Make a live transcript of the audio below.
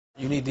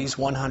You need these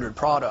 100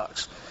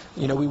 products.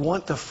 You know, we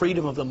want the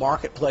freedom of the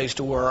marketplace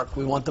to work.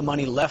 We want the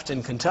money left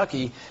in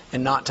Kentucky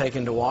and not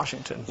taken to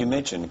Washington. You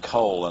mentioned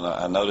coal, and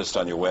I noticed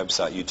on your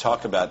website you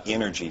talk about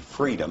energy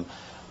freedom.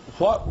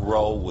 What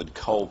role would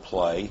coal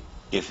play,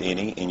 if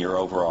any, in your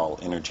overall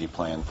energy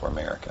plan for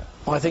America?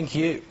 Well, I think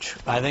huge.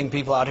 I think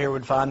people out here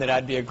would find that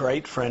I'd be a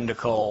great friend to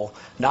coal,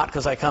 not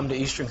because I come to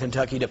Eastern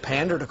Kentucky to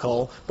pander to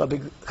coal, but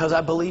because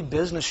I believe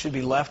business should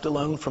be left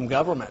alone from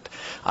government.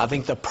 I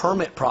think the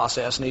permit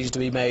process needs to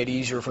be made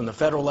easier from the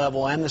federal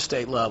level and the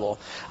state level.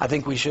 I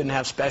think we shouldn't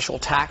have special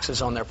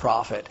taxes on their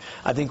profit.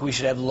 I think we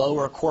should have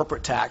lower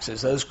corporate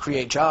taxes. Those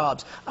create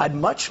jobs. I'd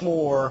much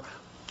more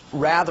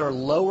rather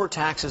lower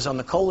taxes on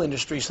the coal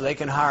industry so they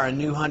can hire a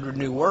 100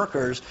 new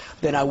workers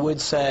than I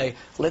would say,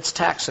 let's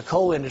tax the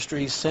coal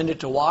industry, send it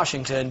to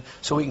Washington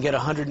so we can get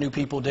 100 new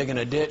people digging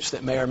a ditch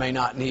that may or may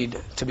not need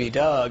to be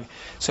dug.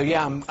 So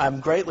yeah, I'm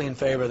greatly in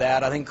favor of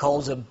that. I think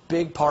coal's a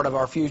big part of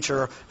our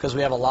future because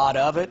we have a lot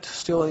of it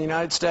still in the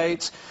United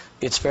States.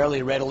 It's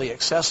fairly readily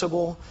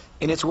accessible,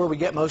 and it's where we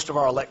get most of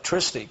our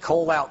electricity.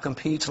 Coal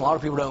outcompetes, and a lot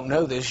of people don't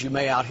know this, you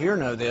may out here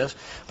know this,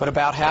 but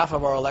about half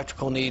of our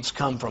electrical needs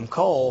come from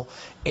coal,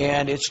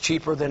 and it's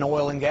cheaper than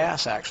oil and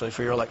gas, actually,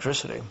 for your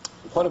electricity.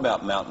 What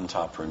about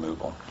mountaintop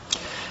removal?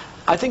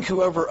 I think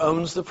whoever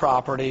owns the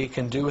property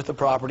can do with the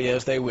property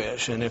as they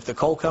wish, and if the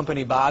coal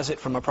company buys it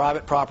from a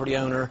private property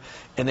owner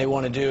and they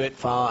want to do it,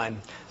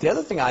 fine. The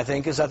other thing I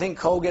think is I think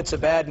coal gets a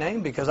bad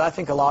name because I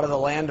think a lot of the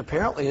land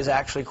apparently is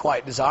actually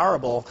quite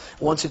desirable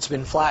once it's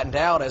been flattened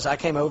out. As I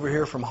came over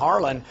here from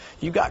Harlan,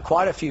 you've got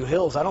quite a few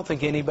hills. I don't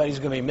think anybody's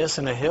going to be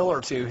missing a hill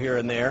or two here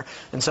and there,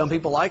 and some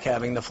people like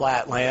having the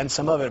flat land.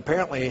 Some of it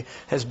apparently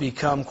has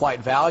become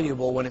quite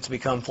valuable when it's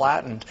become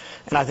flattened,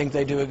 and I think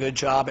they do a good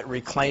job at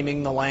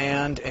reclaiming the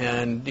land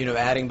and, you know,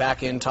 adding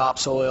back in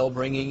topsoil,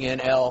 bringing in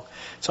elk.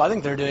 So I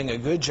think they're doing a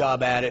good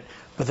job at it.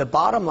 But the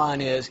bottom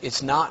line is,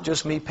 it's not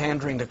just me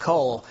pandering to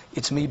coal,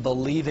 it's me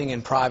believing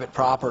in private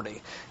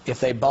property. If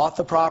they bought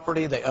the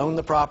property, they own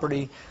the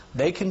property,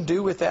 they can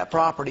do with that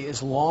property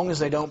as long as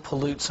they don't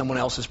pollute someone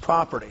else's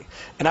property.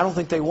 And I don't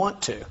think they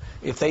want to.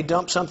 If they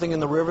dump something in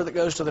the river that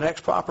goes to the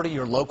next property,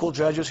 your local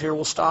judges here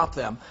will stop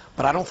them.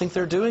 But I don't think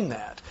they're doing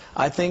that.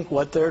 I think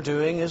what they're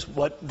doing is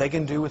what they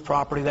can do with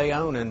property they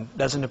own, and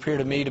doesn't appear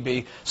to me to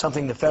be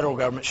something the federal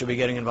government should be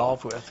getting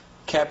involved with.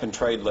 Cap and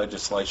trade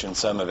legislation,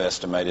 some have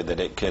estimated that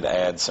it could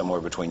add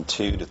somewhere between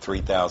 $2,000 to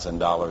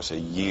 $3,000 a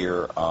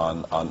year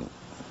on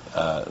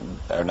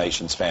our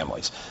nation's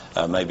families,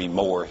 maybe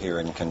more here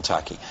in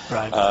Kentucky.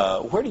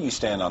 Right. Where do you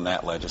stand on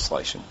that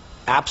legislation?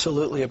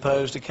 Absolutely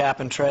opposed to cap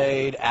and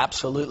trade,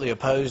 absolutely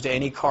opposed to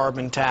any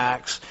carbon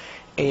tax.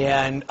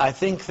 And I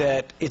think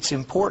that it's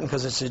important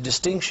because it's a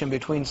distinction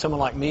between someone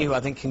like me, who I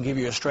think can give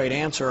you a straight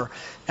answer,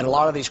 and a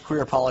lot of these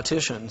career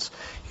politicians.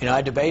 You know,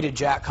 I debated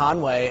Jack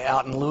Conway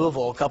out in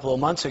Louisville a couple of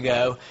months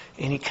ago,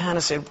 and he kind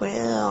of said,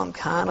 well, I'm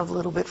kind of a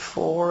little bit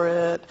for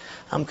it,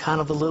 I'm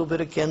kind of a little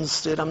bit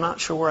against it, I'm not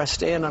sure where I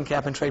stand on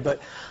cap and trade, but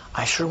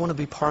I sure want to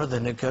be part of the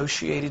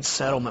negotiated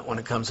settlement when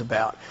it comes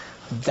about.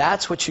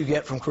 That's what you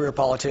get from career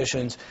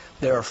politicians.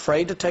 They're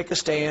afraid to take a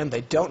stand.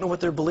 They don't know what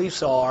their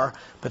beliefs are,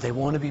 but they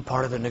want to be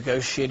part of the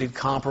negotiated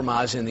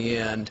compromise in the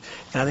end.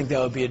 And I think that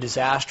would be a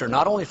disaster,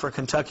 not only for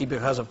Kentucky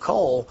because of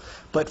coal,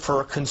 but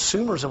for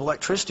consumers of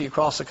electricity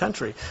across the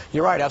country.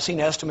 You're right, I've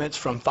seen estimates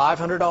from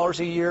 $500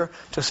 a year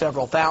to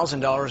several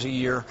 $1,000s a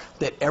year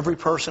that every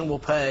person will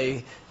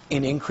pay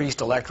in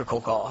increased electrical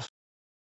costs.